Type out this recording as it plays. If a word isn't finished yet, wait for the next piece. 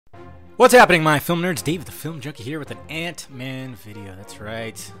What's happening, my film nerds? Dave the Film Junkie here with an Ant-Man video. That's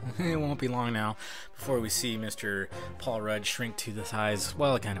right. It won't be long now before we see Mr. Paul Rudd shrink to the size,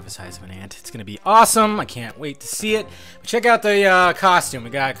 well, kind of the size of an ant. It's going to be awesome. I can't wait to see it. But check out the costume. We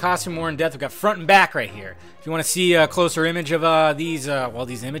got a costume more in depth. We got front and back right here. If you want to see a closer image of these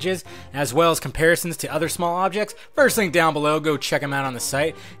images, as well as comparisons to other small objects, first link down below. Go check them out on the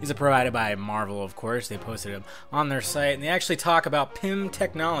site. These are provided by Marvel, of course. They posted them on their site, and they actually talk about PIM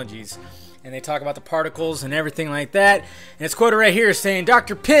technologies. And they talk about the particles and everything like that. And it's quoted right here saying,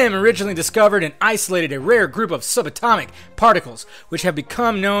 Dr. Pym originally discovered and isolated a rare group of subatomic particles, which have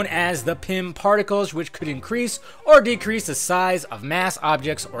become known as the Pym particles, which could increase or decrease the size of mass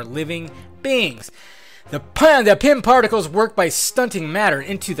objects or living beings. The Pym particles work by stunting matter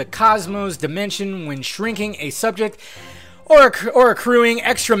into the cosmos dimension when shrinking a subject, or accruing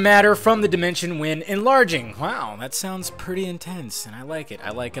extra matter from the dimension when enlarging. Wow, that sounds pretty intense, and I like it.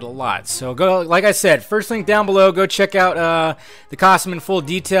 I like it a lot. So go, like I said, first link down below. Go check out the costume in full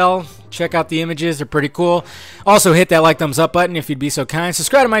detail. Check out the images. They're pretty cool. Also, hit that like, thumbs up button if you'd be so kind.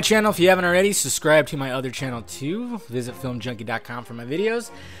 Subscribe to my channel if you haven't already. Subscribe to my other channel too. Visit filmjunkie.com for my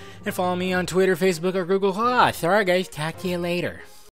videos. And follow me on Twitter, Facebook, or Google+. Alright guys, talk to you later.